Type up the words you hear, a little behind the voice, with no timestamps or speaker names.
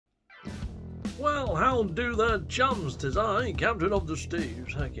Well, how do the chums? 'Tis I, Captain of the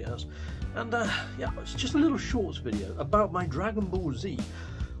Steves, heck yes. And yeah, it's just a little shorts video about my Dragon Ball Z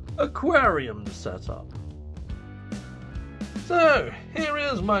aquarium setup. So, here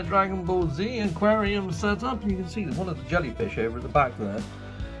is my Dragon Ball Z aquarium setup. You can see one of the jellyfish over at the back there,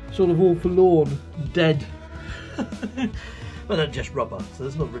 sort of all forlorn, dead. Well, they're just rubber, so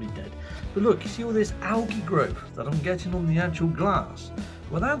it's not really dead. But look, you see all this algae growth that I'm getting on the actual glass?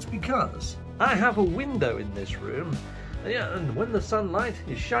 Well, that's because I have a window in this room. Yeah, and when the sunlight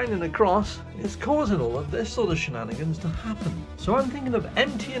is shining across, it's causing all of this sort of shenanigans to happen. So I'm thinking of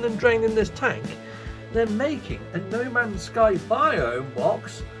emptying and draining this tank, then making a No Man's Sky biome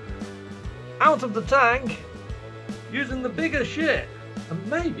box out of the tank using the bigger shit, and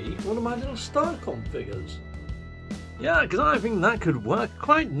maybe one of my little Starcom figures. Yeah, because I think that could work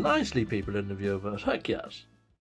quite nicely, people in the viewerverse. Heck yes.